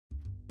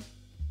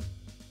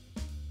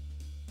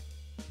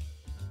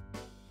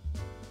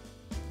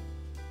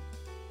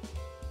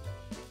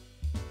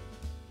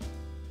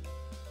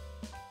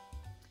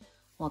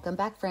Welcome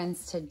back,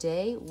 friends.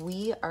 Today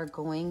we are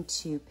going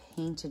to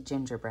paint a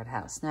gingerbread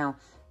house. Now,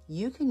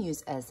 you can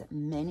use as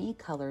many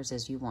colors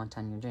as you want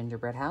on your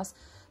gingerbread house,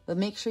 but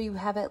make sure you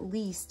have at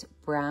least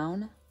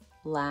brown,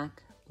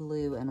 black,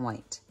 blue, and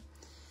white.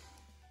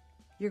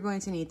 You're going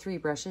to need 3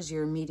 brushes,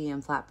 your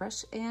medium flat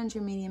brush and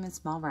your medium and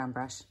small round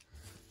brush.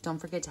 Don't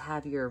forget to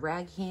have your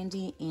rag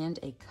handy and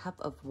a cup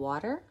of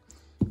water.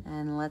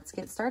 And let's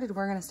get started.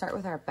 We're going to start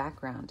with our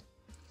background.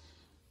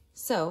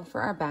 So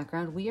for our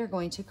background, we are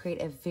going to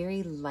create a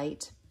very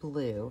light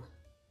blue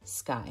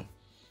sky.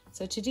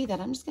 So to do that,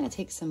 I'm just going to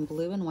take some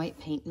blue and white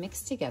paint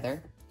mixed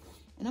together,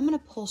 and I'm going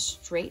to pull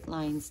straight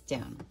lines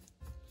down.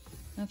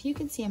 Now, if you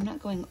can see, I'm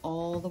not going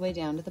all the way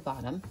down to the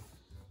bottom.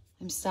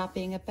 I'm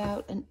stopping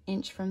about an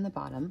inch from the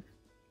bottom.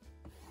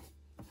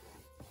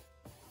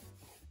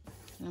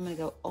 And I'm going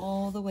to go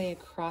all the way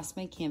across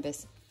my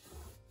canvas,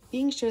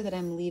 being sure that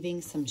I'm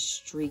leaving some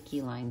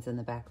streaky lines in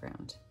the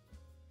background.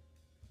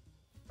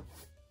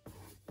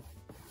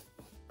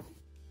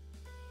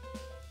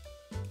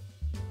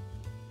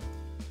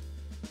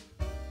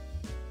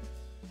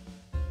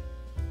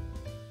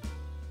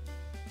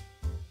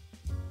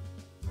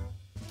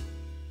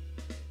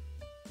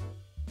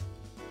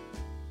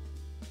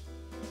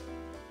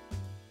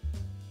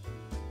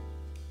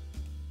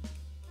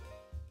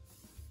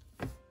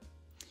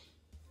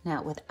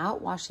 Now,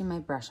 without washing my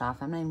brush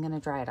off, I'm not even going to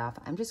dry it off.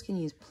 I'm just going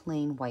to use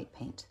plain white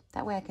paint.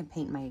 That way I can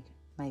paint my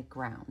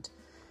ground.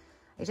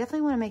 I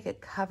definitely want to make it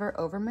cover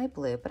over my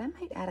blue, but I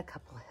might add a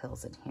couple of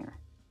hills in here.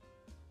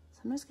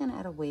 So I'm just going to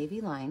add a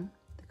wavy line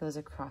that goes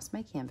across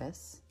my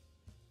canvas.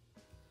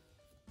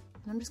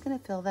 And I'm just going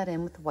to fill that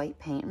in with white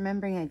paint,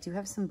 remembering I do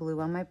have some blue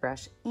on my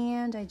brush,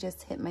 and I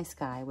just hit my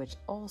sky, which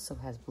also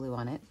has blue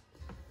on it.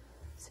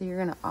 So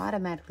you're going to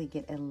automatically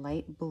get a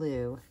light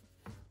blue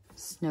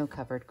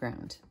snow-covered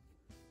ground.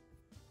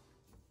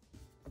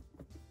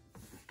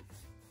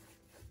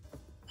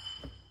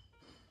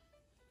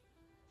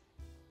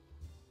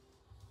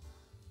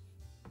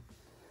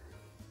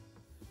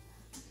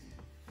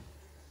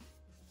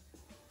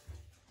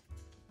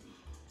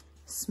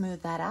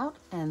 Smooth that out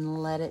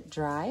and let it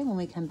dry. When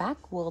we come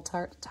back, we'll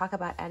talk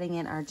about adding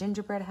in our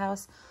gingerbread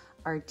house,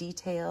 our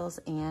details,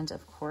 and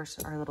of course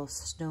our little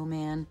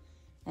snowman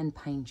and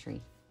pine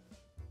tree.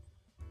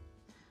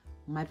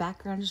 My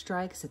background is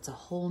dry because it's a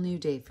whole new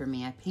day for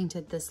me. I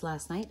painted this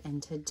last night,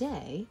 and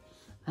today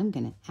I'm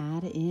gonna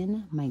add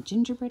in my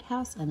gingerbread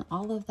house and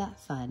all of that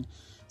fun.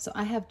 So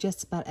I have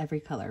just about every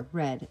color: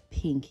 red,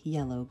 pink,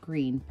 yellow,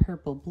 green,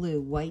 purple, blue,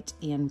 white,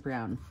 and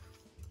brown.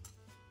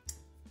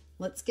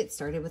 Let's get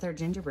started with our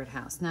gingerbread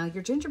house. Now,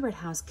 your gingerbread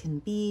house can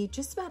be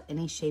just about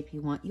any shape you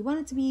want. You want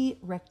it to be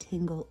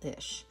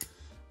rectangle-ish.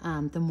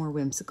 The more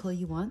whimsical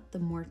you want, the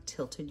more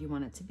tilted you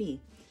want it to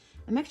be.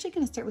 I'm actually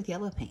going to start with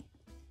yellow paint,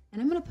 and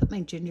I'm going to put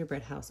my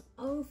gingerbread house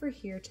over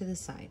here to the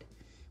side.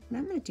 What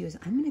I'm going to do is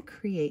I'm going to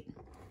create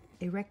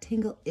a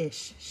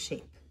rectangle-ish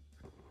shape.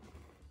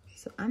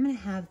 So I'm going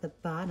to have the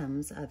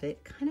bottoms of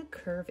it kind of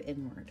curve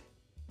inward.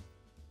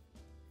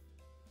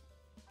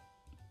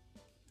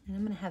 And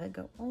I'm going to have it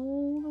go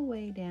all the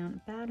way down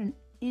about an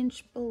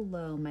inch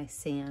below my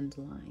sand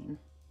line.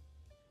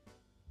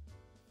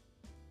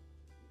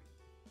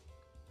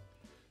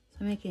 So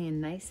I'm making a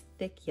nice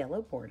thick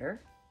yellow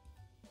border.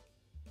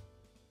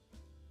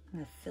 I'm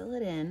going to fill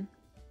it in.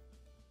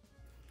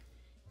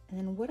 And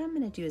then what I'm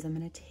going to do is I'm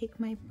going to take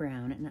my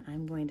brown and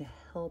I'm going to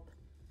help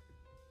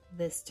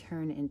this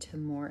turn into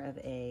more of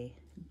a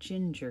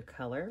ginger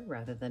color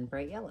rather than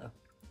bright yellow.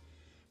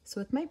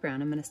 So with my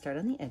brown, I'm going to start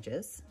on the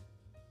edges,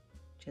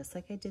 just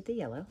like I did the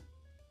yellow.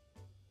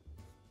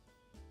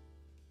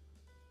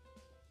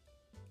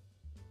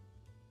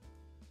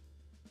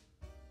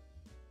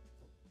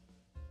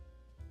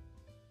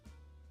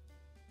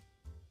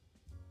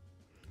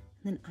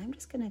 And then I'm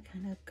just going to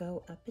kind of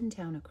go up and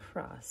down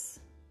across.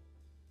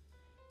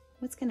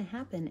 What's going to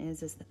happen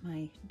is that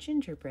my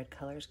gingerbread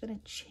color is going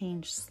to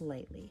change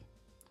slightly.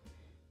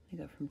 I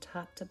go from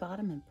top to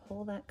bottom and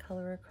pull that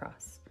color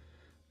across.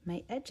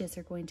 My edges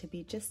are going to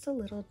be just a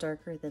little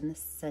darker than the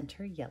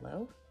center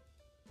yellow,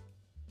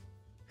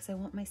 because I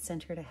want my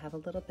center to have a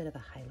little bit of a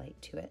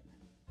highlight to it.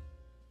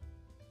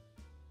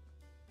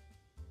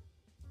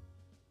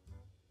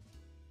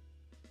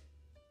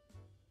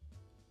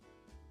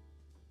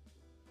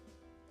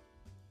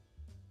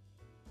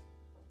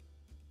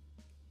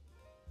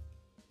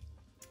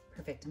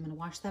 Perfect. I'm going to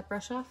wash that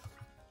brush off.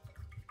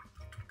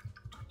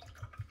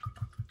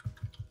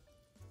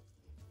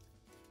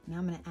 Now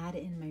I'm going to add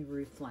in my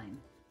roof line.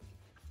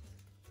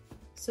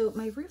 So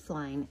my roof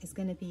line is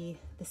going to be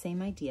the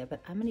same idea,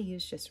 but I'm going to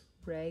use just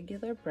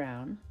regular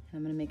brown, and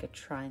I'm going to make a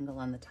triangle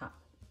on the top.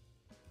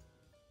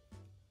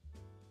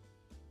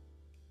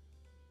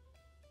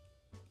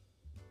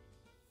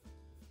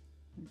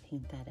 And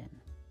paint that in.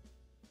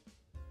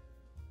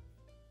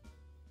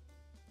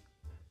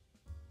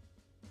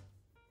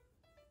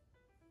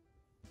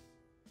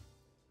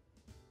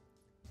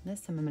 This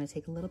time I'm going to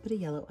take a little bit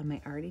of yellow on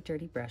my already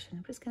dirty brush, and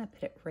I'm just going to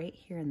put it right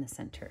here in the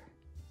center.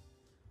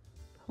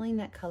 Pulling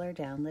that color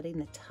down, letting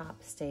the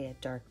top stay a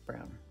dark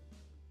brown.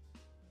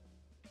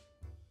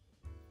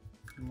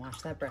 And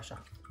wash that brush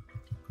off.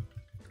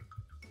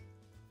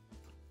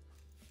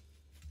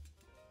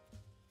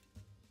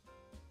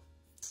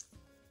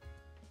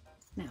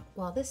 Now,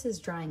 while this is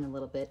drying a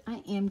little bit,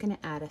 I am going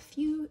to add a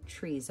few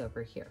trees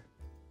over here.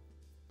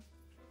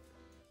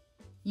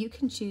 You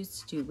can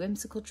choose to do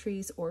whimsical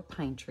trees or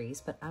pine trees,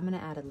 but I'm going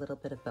to add a little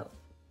bit of both.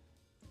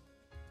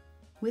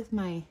 With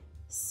my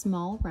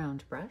small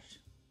round brush,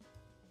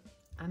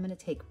 I'm going to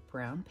take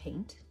brown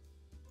paint,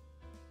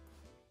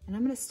 and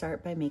I'm going to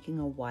start by making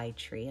a Y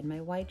tree. And my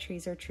Y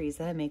trees are trees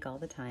that I make all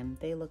the time.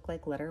 They look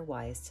like letter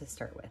Ys to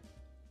start with.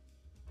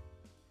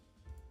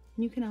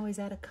 And you can always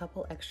add a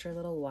couple extra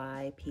little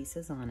Y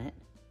pieces on it.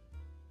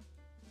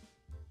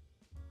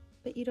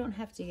 But you don't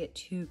have to get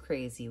too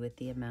crazy with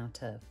the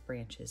amount of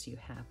branches you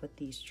have with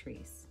these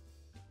trees.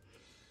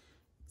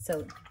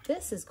 So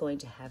this is going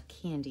to have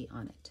candy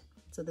on it.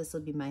 So this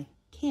will be my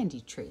candy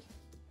tree.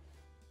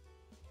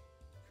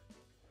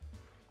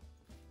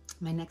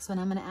 My next one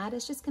I'm going to add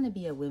is just going to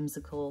be a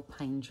whimsical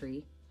pine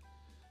tree.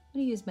 I'm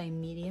going to use my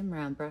medium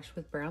round brush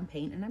with brown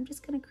paint, and I'm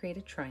just going to create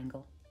a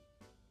triangle.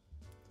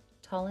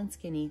 Tall and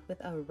skinny with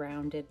a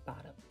rounded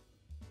bottom.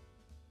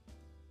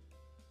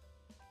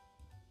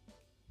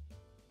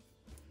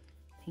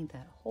 Paint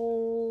that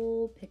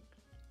whole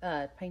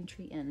pine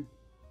tree in.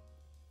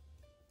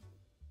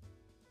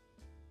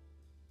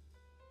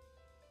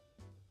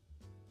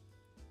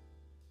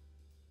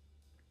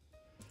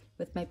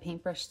 With my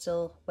paintbrush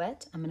still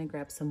wet, I'm going to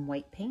grab some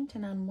white paint,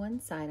 and on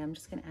one side I'm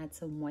just going to add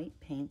some white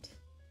paint.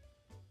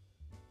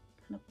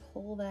 Kind of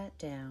pull that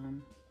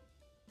down,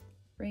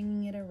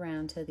 bringing it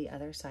around to the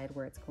other side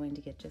where it's going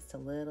to get just a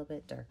little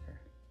bit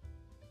darker.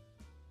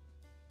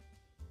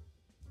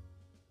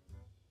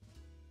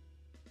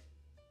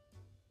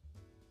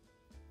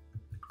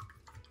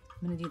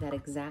 I'm going to do that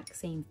exact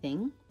same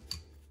thing,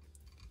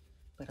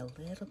 but a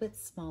little bit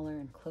smaller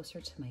and closer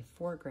to my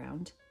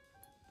foreground.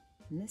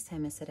 And this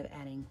time, instead of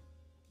adding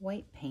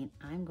white paint,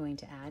 I'm going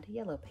to add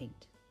yellow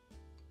paint.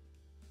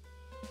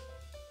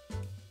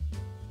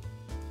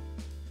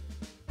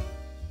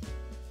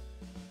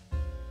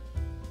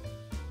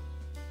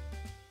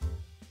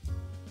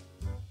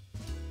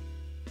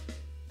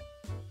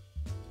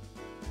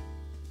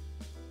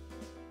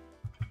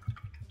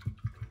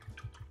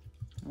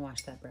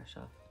 Wash that brush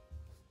off.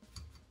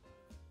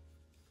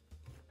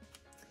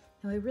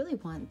 Now I really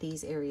want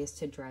these areas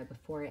to dry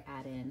before I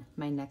add in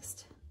my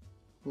next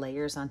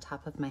layers on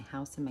top of my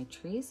house and my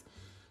trees.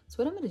 So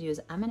what I'm going to do is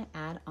I'm going to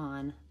add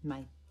on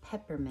my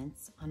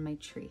peppermints on my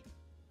tree.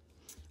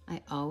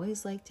 I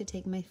always like to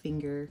take my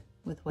finger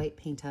with white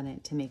paint on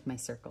it to make my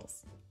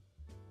circles.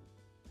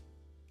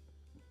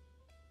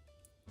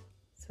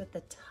 So at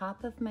the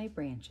top of my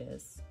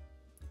branches,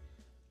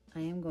 I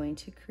am going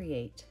to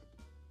create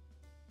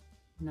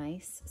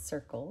nice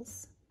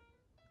circles.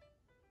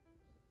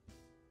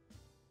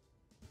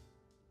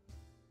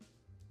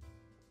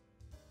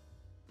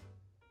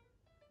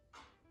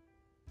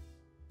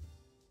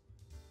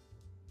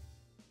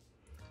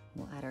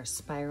 We'll add our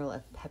spiral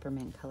of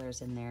peppermint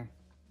colors in there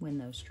when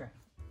those dry.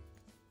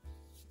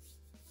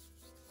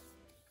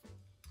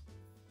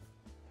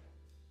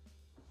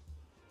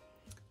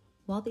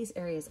 While these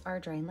areas are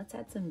drying, let's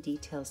add some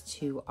details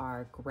to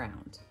our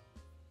ground.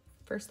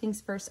 First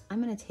things first,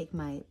 I'm going to take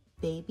my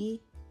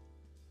baby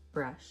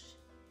brush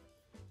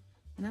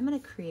and I'm going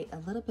to create a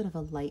little bit of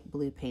a light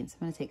blue paint. So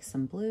I'm going to take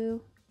some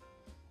blue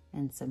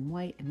and some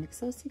white and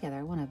mix those together.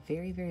 I want a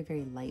very, very,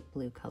 very light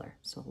blue color.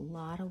 So a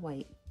lot of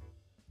white,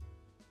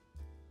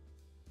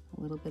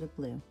 a little bit of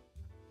blue.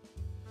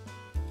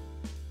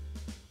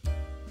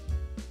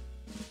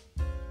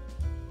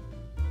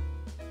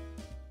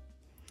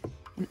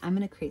 And I'm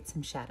going to create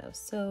some shadows.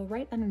 So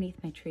right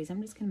underneath my trees,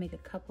 I'm just going to make a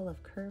couple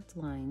of curved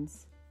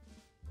lines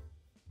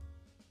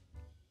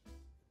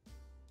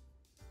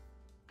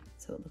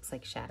so it looks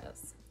like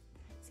shadows.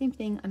 Same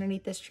thing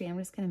underneath this tree, I'm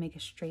just going to make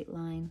a straight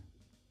line.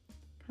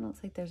 Kind of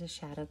looks like there's a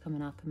shadow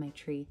coming off of my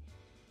tree.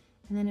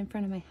 And then in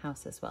front of my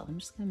house as well, I'm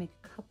just going to make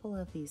a couple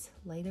of these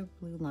lighter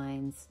blue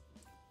lines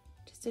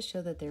just to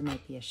show that there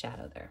might be a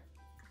shadow there.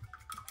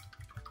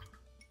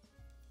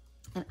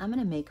 And I'm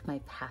going to make my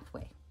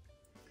pathway.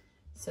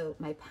 So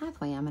my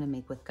pathway I'm going to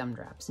make with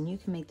gumdrops, and you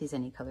can make these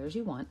any colors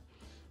you want,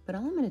 but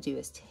all I'm going to do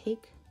is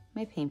take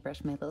my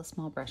paintbrush, my little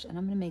small brush, and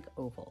I'm going to make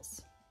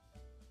ovals.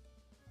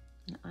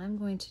 And I'm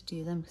going to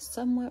do them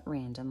somewhat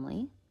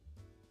randomly.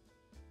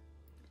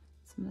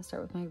 So I'm going to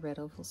start with my red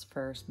ovals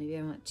first. Maybe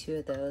I want 2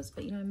 of those,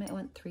 but you know, I might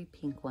want 3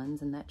 pink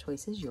ones, and that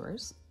choice is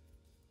yours.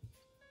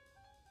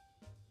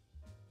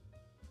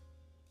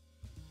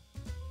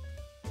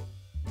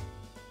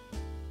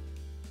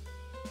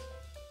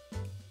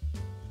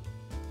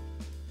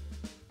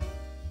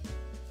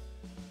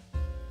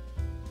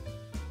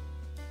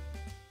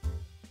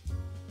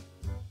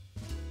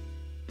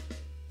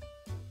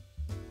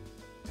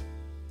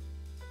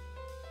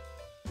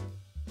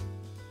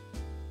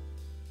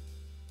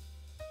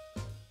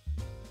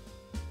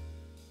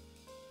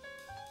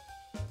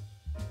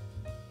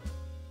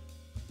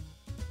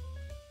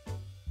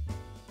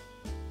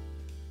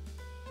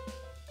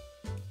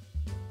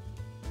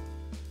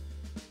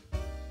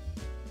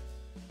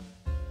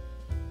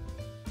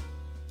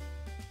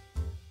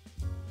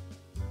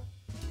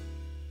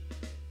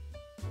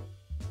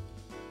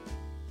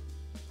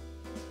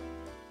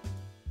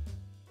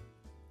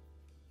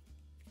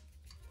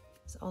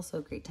 also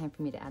a great time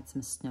for me to add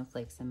some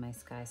snowflakes in my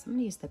sky. So I'm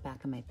gonna use the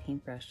back of my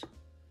paintbrush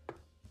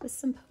with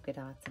some polka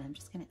dots, and I'm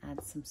just gonna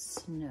add some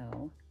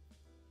snow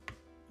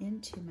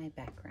into my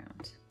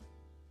background.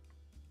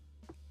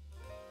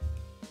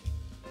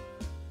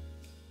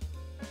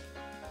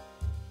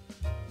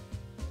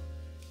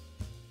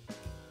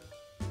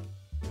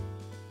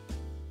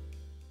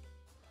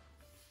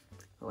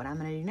 But what I'm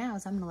gonna do now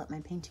is I'm gonna let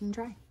my painting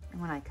dry.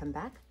 And when I come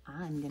back,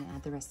 I'm gonna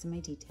add the rest of my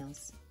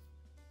details.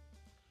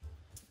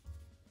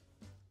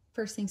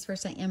 First things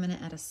first, I am gonna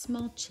add a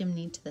small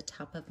chimney to the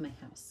top of my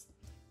house.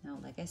 Now,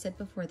 like I said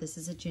before, this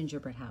is a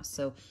gingerbread house,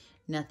 so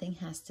nothing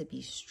has to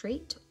be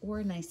straight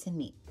or nice and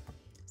neat.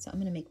 So I'm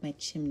gonna make my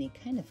chimney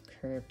kind of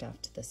curved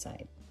off to the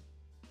side.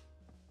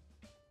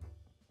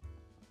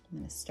 I'm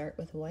gonna start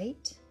with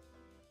white.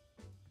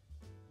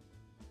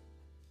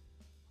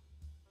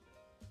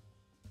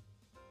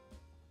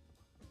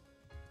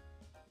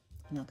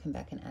 And I'll come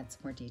back and add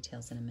some more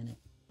details in a minute.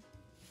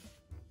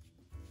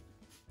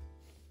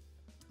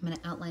 I'm going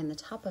to outline the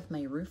top of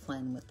my roof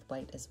line with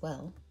white as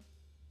well.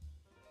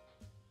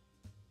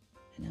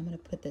 And I'm going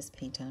to put this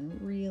paint on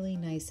really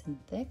nice and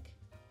thick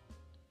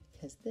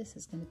because this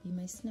is going to be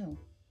my snow.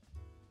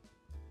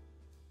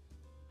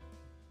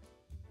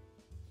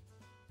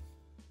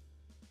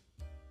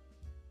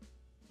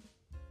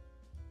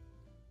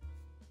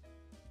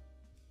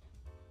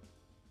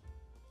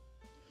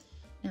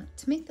 Now,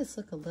 to make this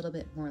look a little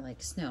bit more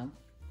like snow,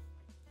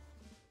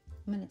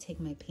 I'm going to take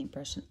my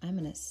paintbrush and I'm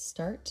going to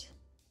start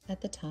at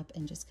the top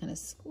and just kind of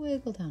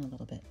squiggle down a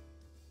little bit.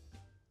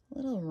 A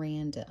little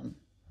random.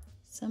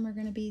 Some are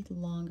going to be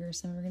longer,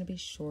 some are going to be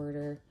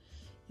shorter.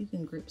 You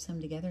can group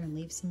some together and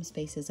leave some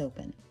spaces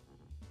open.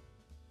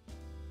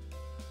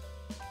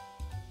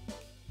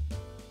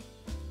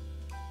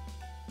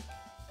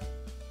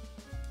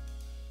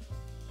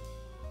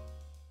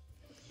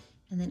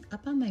 And then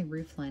up on my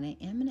roof line, I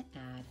am going to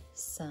add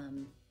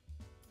some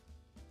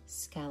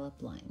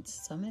scallop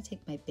lines. So I'm going to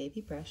take my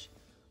baby brush,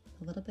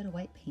 a little bit of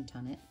white paint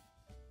on it,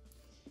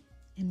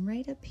 and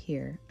right up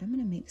here, I'm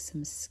going to make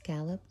some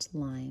scalloped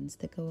lines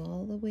that go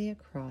all the way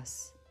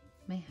across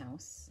my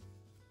house.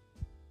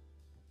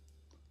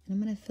 And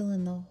I'm going to fill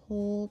in the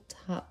whole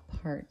top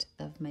part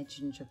of my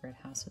gingerbread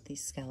house with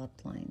these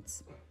scalloped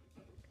lines.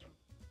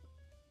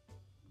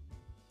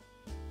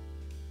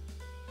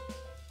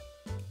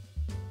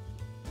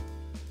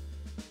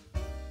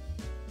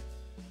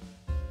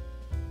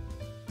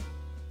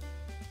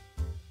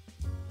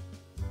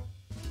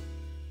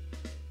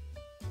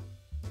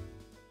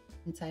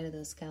 Inside of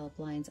those scallop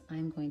lines,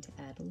 I'm going to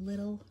add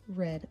little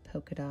red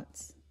polka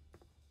dots.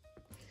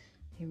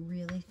 I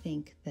really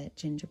think that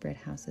gingerbread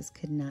houses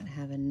could not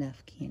have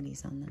enough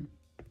candies on them.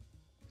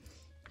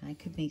 I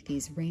could make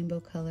these rainbow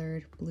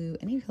colored, blue,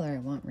 any color I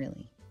want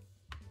really.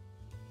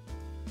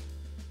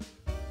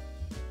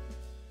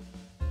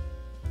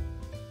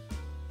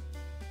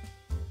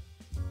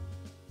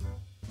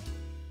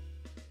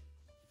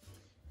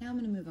 Now I'm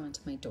going to move on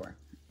to my door.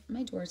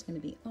 My door is going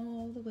to be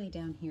all the way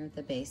down here at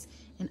the base,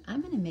 and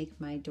I'm going to make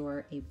my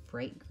door a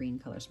bright green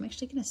color. So I'm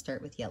actually going to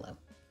start with yellow.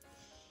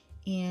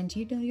 And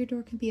you know your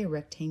door can be a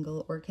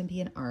rectangle or it can be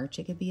an arch.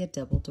 It could be a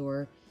double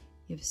door.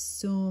 You have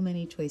so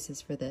many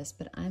choices for this,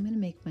 but I'm going to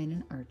make mine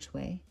an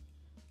archway.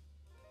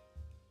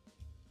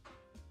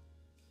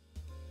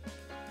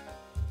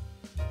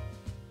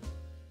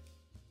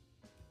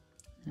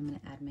 And I'm going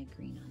to add my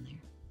green on there.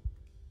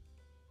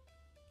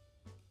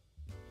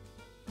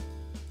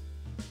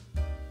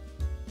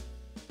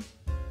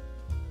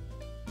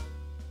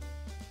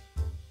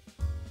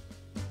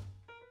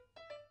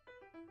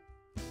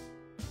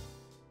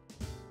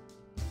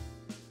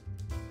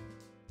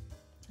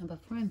 Now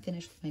before I'm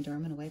finished with my door, I'm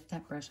going to wipe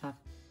that brush off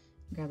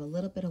and grab a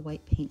little bit of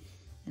white paint.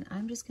 And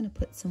I'm just going to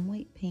put some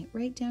white paint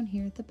right down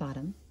here at the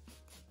bottom.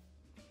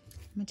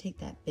 I'm going to take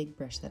that big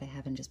brush that I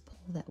have and just pull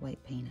that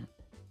white paint up.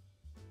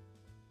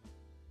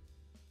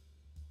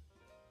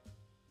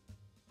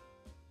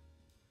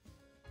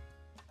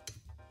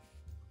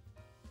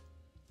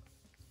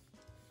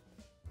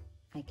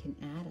 I can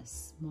add a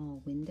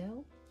small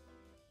window,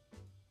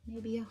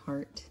 maybe a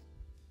heart,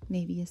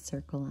 maybe a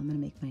circle. I'm going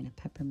to make mine a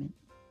peppermint.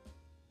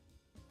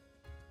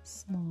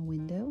 Small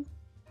window.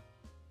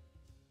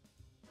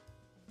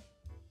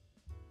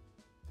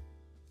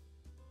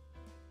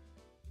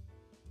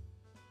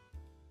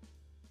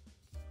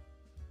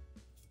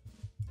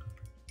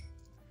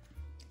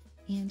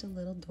 And a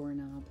little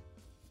doorknob.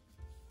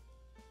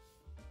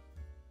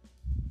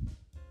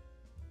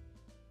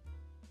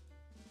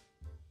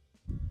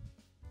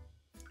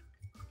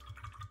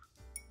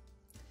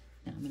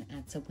 Now I'm going to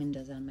add some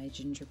windows on my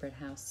gingerbread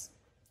house.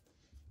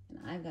 And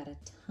I've got a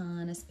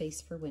ton of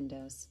space for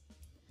windows.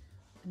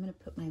 I'm going to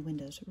put my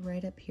windows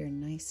right up here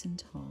nice and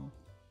tall.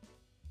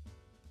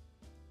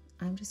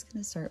 I'm just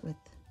going to start with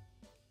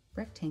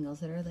rectangles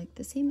that are like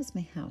the same as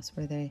my house,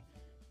 where they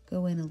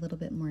go in a little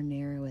bit more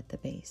narrow at the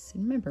base.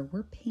 And remember,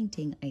 we're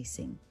painting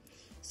icing.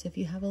 So if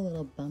you have a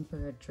little bump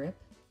or a drip,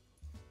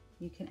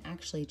 you can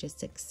actually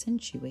just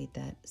accentuate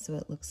that so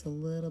it looks a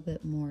little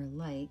bit more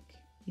like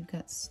you've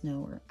got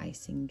snow or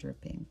icing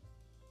dripping.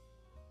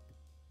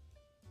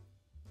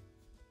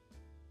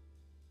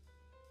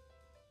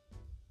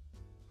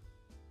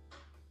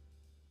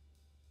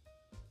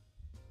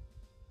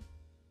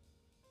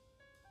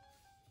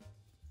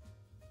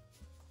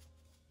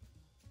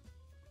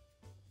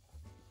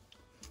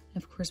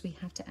 Of course, we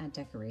have to add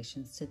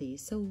decorations to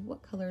these. So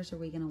what colors are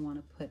we going to want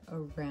to put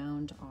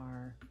around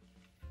our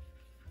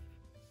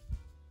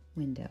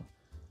window?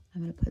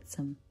 I'm going to put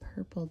some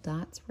purple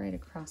dots right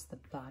across the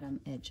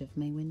bottom edge of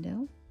my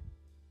window.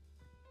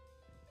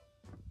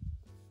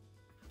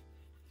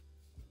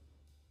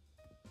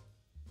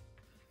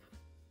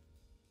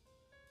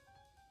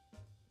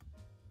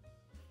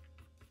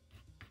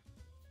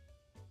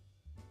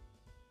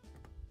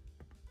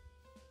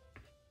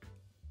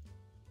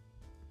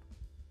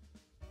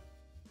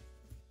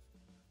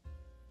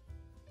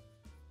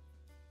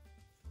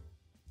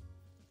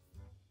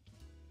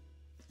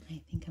 I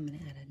think I'm going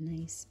to add a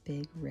nice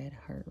big red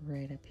heart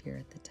right up here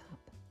at the top.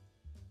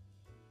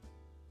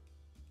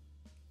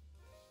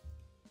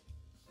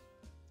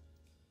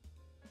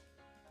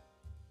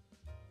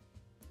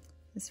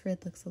 This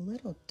red looks a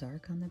little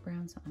dark on the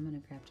brown, so I'm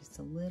going to grab just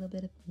a little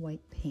bit of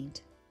white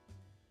paint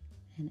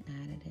and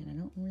add it in. I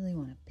don't really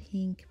want a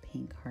pink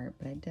heart,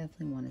 but I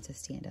definitely want it to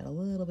stand out a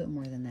little bit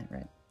more than that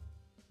red.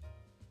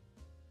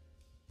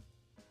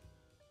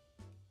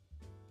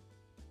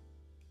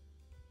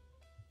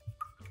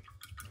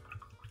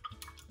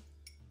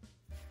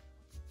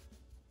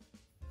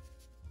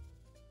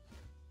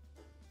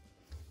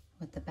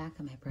 With the back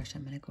of my brush,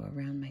 I'm going to go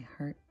around my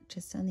heart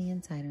just on the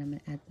inside, and I'm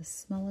going to add the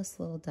smallest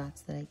little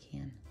dots that I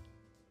can.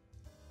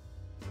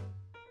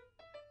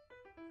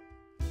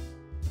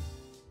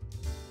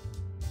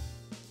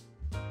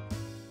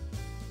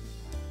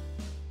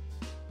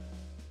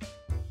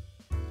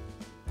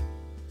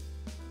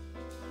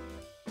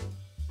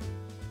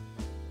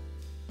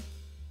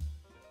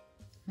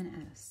 I'm going to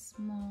add a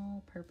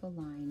small purple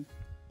line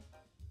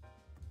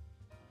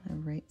on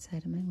the right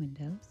side of my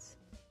windows,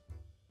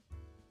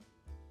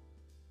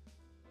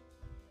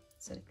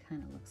 so it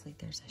kind of looks like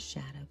there's a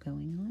shadow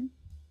going on.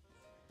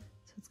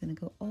 So it's going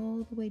to go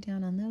all the way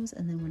down on those,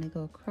 and then when I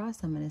go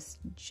across, I'm going to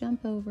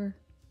jump over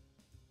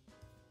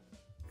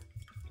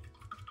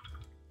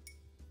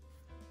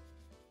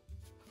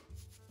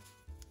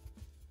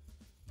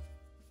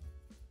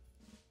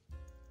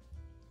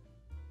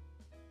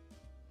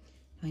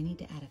now I need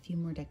to add a few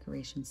more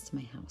decorations to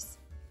my house.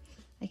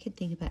 I could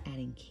think about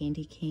adding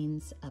candy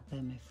canes up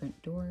by my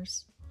front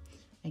doors.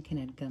 I can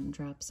add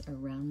gumdrops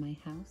around my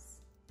house.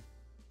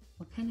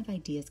 What kind of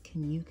ideas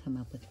can you come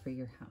up with for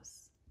your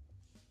house?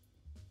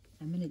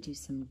 I'm going to do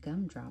some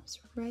gumdrops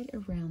right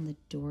around the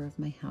door of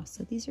my house.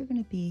 So these are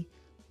going to be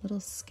little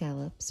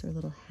scallops or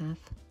little half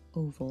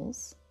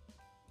ovals.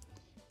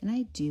 And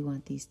I do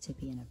want these to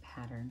be in a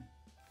pattern.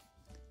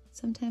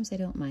 Sometimes I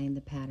don't mind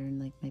the pattern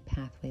like my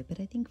pathway, but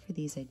I think for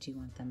these I do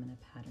want them in a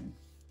pattern.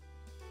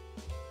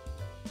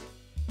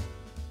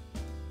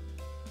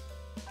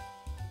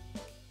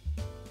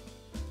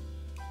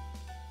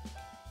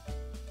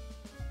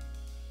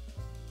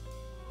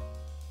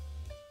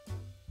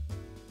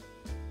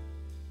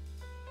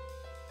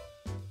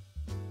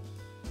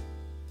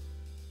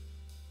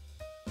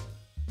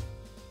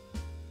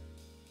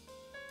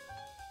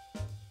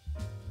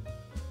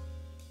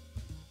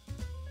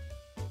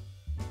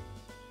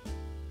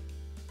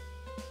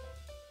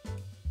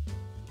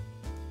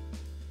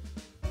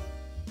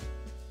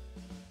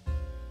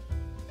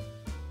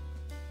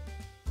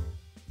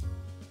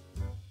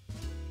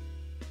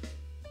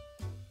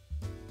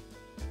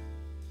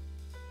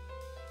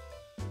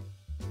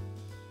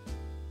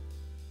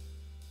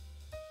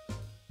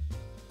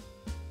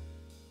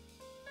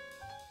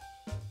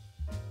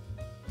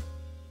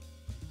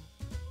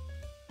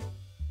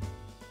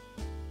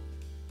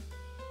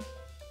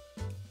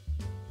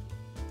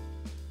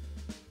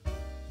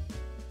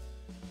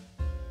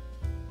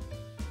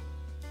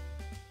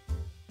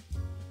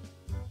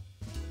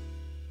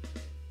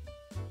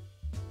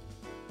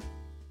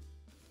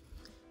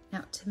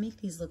 Now, to make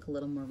these look a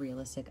little more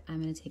realistic,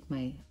 I'm going to take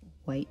my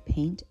white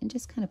paint and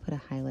just kind of put a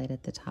highlight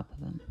at the top of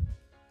them.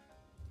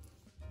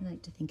 I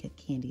like to think of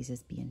candies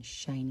as being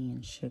shiny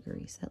and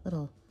sugary, so that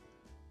little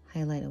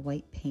highlight of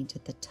white paint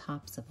at the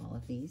tops of all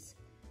of these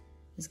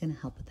is going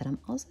to help with that. I'm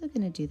also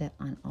going to do that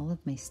on all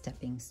of my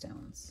stepping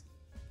stones.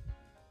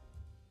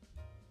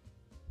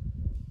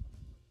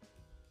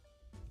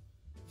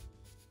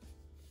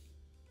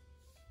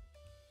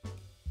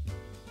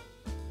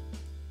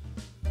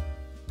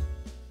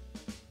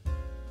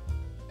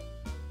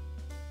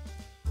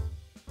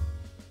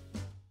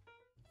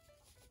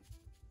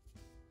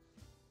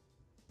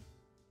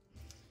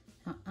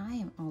 Now, I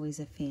am always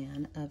a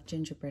fan of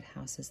gingerbread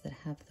houses that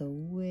have the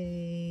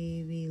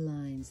wavy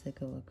lines that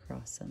go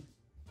across them,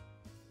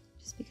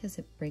 just because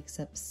it breaks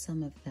up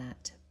some of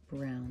that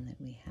brown that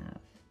we have.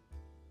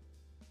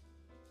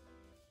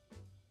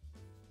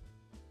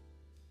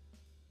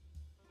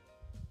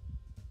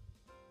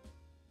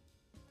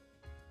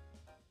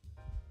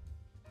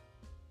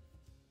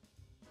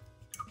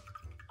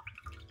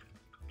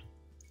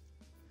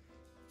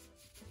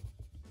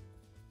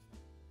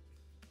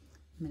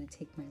 I'm going to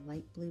take my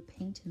light blue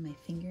paint in my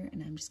finger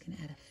and I'm just going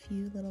to add a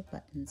few little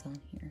buttons on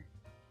here.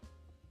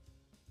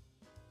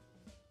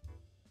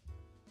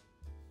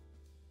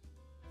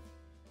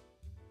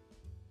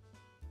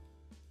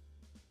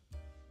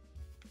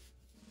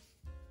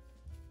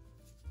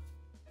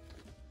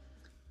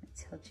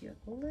 Tilt you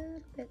up a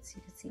little bit so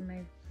you can see my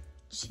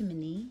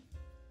chimney.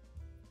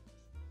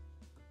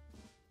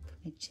 For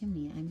my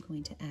chimney, I'm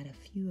going to add a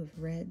few of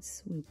red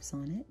swoops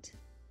on it.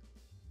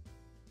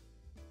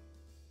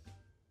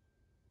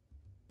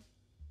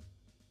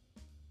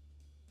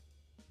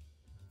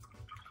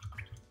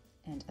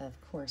 And of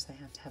course, I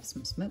have to have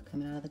some smoke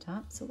coming out of the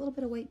top, so a little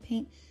bit of white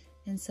paint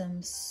and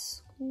some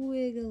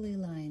squiggly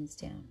lines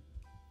down.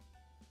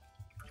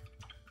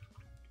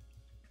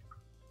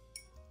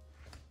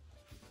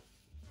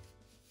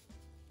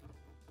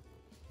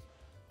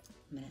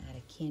 I'm going to add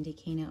a candy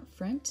cane out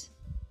front.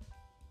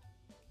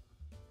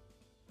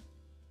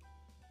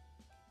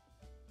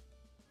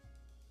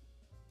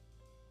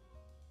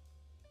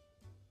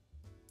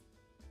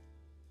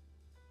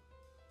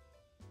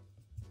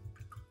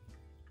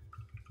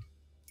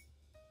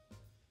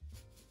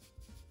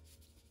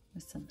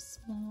 With some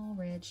small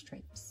red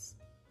stripes.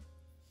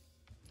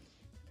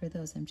 For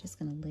those, I'm just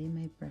going to lay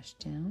my brush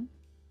down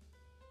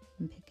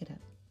and pick it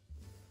up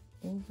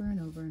over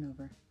and over and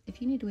over.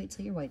 If you need to wait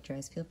till your white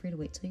dries, feel free to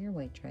wait till your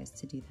white dries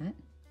to do that.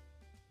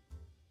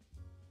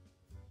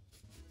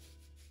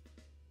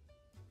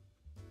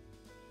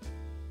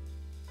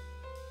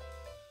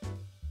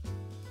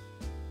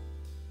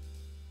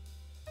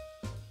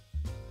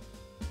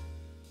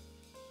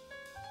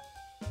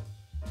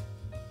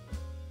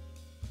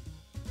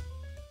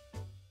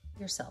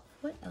 Yourself,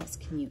 what else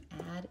can you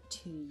add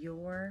to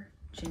your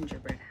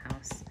gingerbread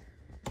house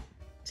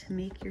to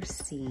make your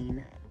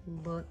scene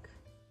look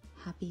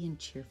happy and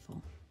cheerful?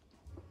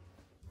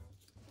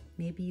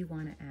 Maybe you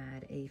want to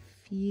add a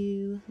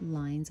few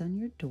lines on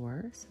your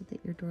door so that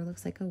your door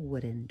looks like a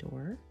wooden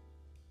door.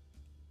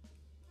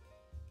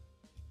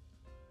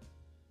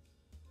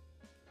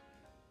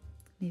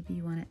 Maybe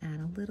you want to add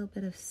a little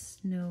bit of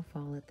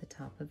snowfall at the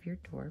top of your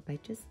door by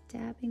just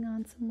dabbing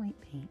on some white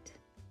paint.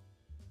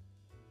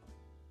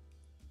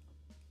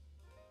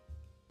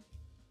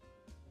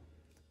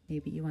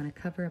 Maybe you want to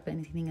cover up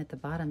anything at the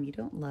bottom you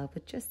don't love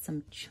with just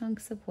some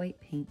chunks of white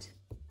paint.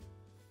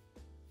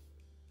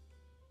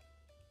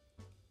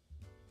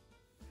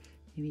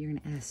 Maybe you're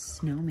going to add a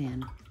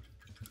snowman.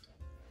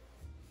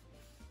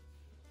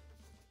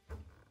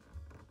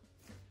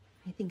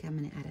 I think I'm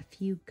going to add a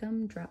few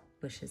gumdrop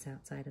bushes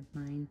outside of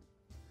mine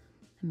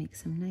and make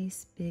some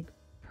nice big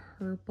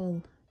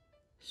purple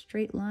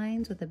straight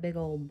lines with a big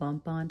old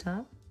bump on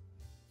top.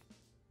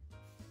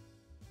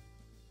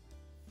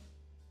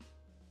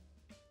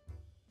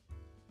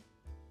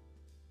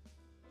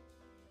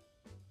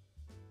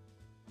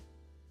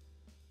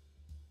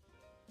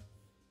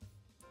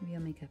 Maybe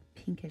I'll make a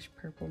pinkish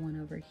purple one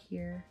over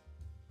here.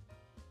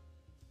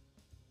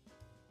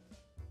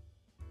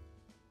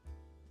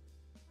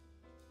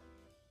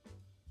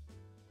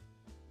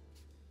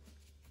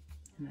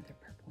 Another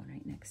purple one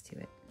right next to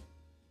it.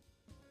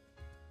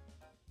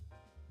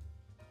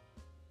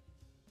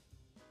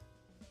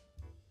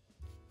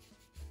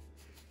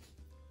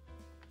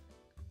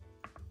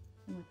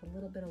 And with a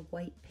little bit of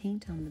white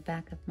paint on the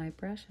back of my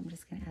brush, I'm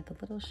just going to add the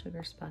little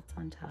sugar spots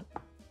on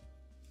top.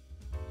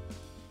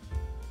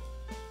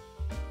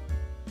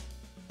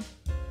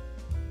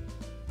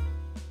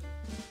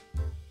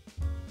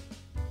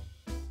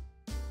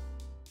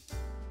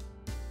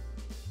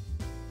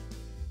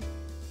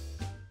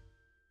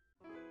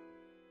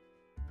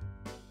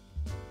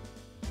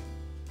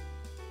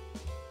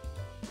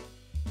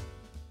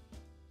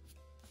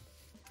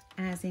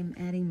 As I'm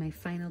adding my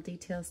final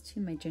details to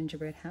my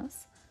gingerbread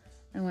house,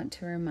 I want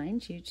to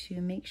remind you to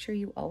make sure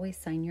you always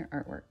sign your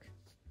artwork.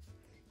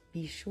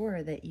 Be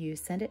sure that you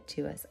send it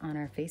to us on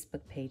our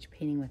Facebook page,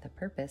 Painting with a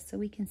Purpose, so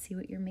we can see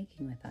what you're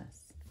making with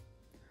us.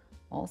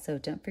 Also,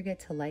 don't forget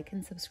to like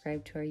and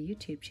subscribe to our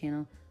YouTube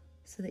channel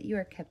so that you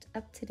are kept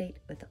up to date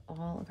with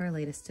all of our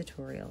latest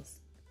tutorials.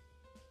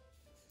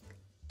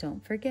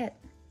 Don't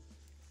forget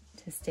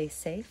to stay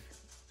safe,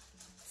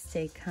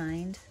 stay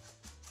kind,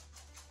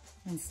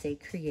 and stay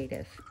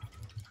creative.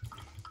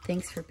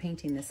 Thanks for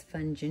painting this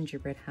fun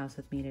gingerbread house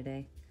with me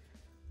today.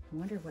 I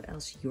wonder what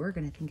else you're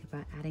going to think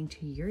about adding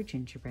to your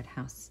gingerbread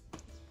house.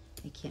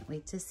 I can't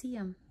wait to see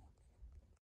them.